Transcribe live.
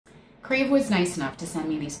Crave was nice enough to send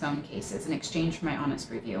me these phone cases in exchange for my honest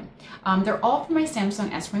review. They're all from my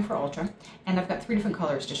Samsung S24 Ultra, and I've got three different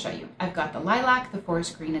colors to show you. I've got the lilac, the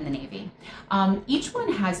forest green, and the navy. Each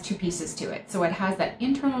one has two pieces to it. So it has that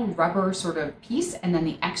internal rubber sort of piece and then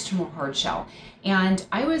the external hard shell. And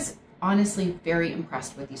I was honestly very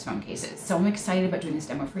impressed with these phone cases. So I'm excited about doing this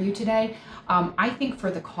demo for you today. I think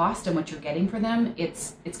for the cost and what you're getting for them,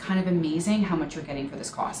 it's kind of amazing how much you're getting for this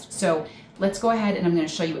cost. So let's go ahead and I'm going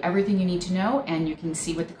to show you everything you need to know, and you can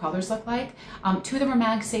see what the colors look like. Two of them are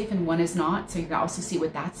MagSafe and one is not, so you can also see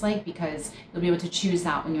what that's like because you'll be able to choose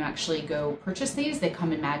that when you actually go purchase these. They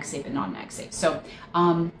come in MagSafe and non-MagSafe. So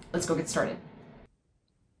let's go get started.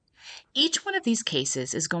 Each one of these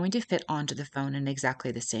cases is going to fit onto the phone in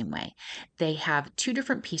exactly the same way. They have two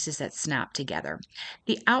different pieces that snap together.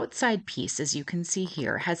 The outside piece, as you can see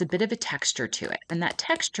here, has a bit of a texture to it, and that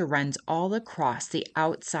texture runs all across the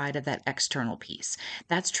outside of that external piece.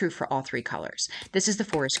 That's true for all three colors. This is the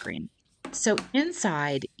forest green. So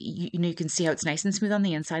inside, you can see how it's nice and smooth on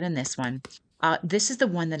the inside on this one. This is the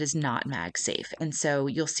one that is not MagSafe, and so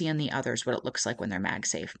you'll see on the others what it looks like when they're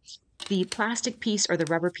MagSafe. The plastic piece, or the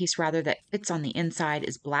rubber piece rather, that fits on the inside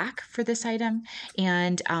is black for this item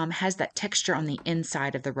and has that texture on the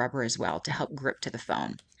inside of the rubber as well to help grip to the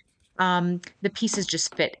phone. The pieces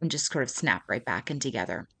just fit and just sort of snap right back in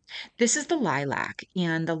together. This is the lilac,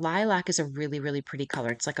 and the lilac is a really, really pretty color.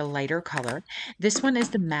 It's like a lighter color. This one is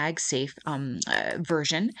the MagSafe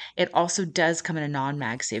version. It also does come in a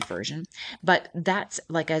non-MagSafe version, but that's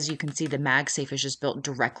like, as you can see, the MagSafe is just built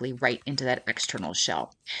directly right into that external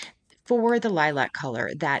shell. For the lilac color,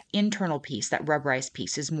 that internal piece, that rubberized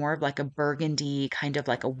piece, is more of like a burgundy, kind of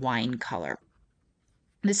like a wine color.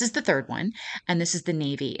 This is the third one, and this is the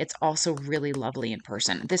navy. It's also really lovely in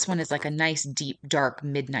person. This one is like a nice, deep, dark,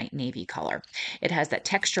 midnight navy color. It has that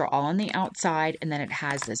texture all on the outside, and then it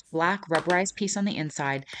has this black rubberized piece on the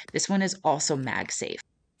inside. This one is also MagSafe.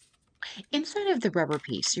 Inside of the rubber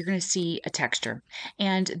piece, you're going to see a texture,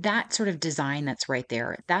 and that sort of design that's right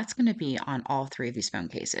there, that's going to be on all three of these phone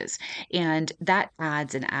cases, and that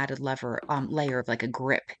adds an added layer of like a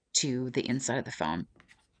grip to the inside of the phone.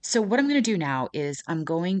 So what I'm going to do now is I'm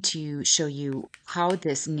going to show you how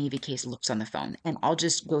this navy case looks on the phone. And I'll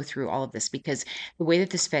just go through all of this because the way that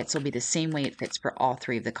this fits will be the same way it fits for all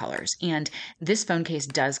three of the colors. And this phone case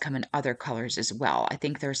does come in other colors as well. I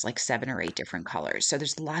think there's like 7 or 8 different colors. So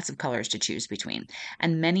there's lots of colors to choose between.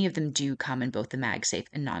 And many of them do come in both the MagSafe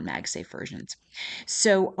and non-MagSafe versions.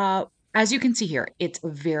 So as you can see here, it's a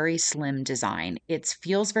very slim design. It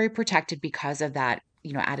feels very protected because of that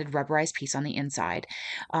added rubberized piece on the inside.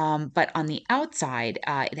 But on the outside,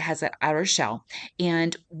 it has that outer shell.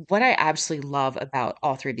 And what I absolutely love about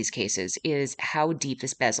all three of these cases is how deep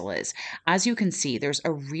this bezel is. As you can see, there's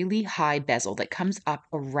a really high bezel that comes up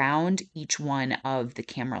around each one of the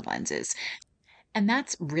camera lenses. And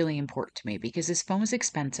that's really important to me because this phone is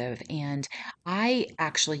expensive and I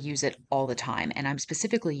actually use it all the time. And I'm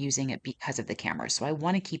specifically using it because of the camera. So I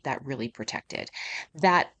want to keep that really protected.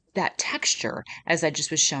 That texture, as I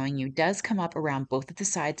just was showing you, does come up around both of the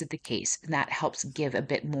sides of the case, and that helps give a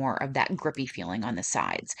bit more of that grippy feeling on the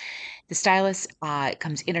sides. The stylus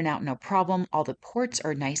comes in and out no problem. All the ports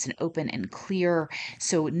are nice and open and clear,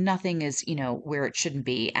 so nothing is, where it shouldn't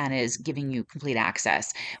be and is giving you complete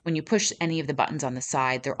access. When you push any of the buttons on the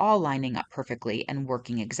side, they're all lining up perfectly and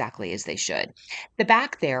working exactly as they should. The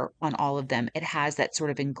back there on all of them, it has that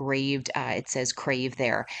sort of engraved, it says Crave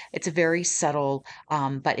there. It's a very subtle,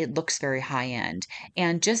 but it looks very high end.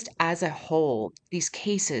 And just as a whole, these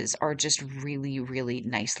cases are just really, really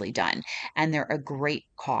nicely done. And they're a great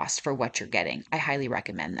cost for what you're getting. I highly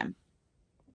recommend them.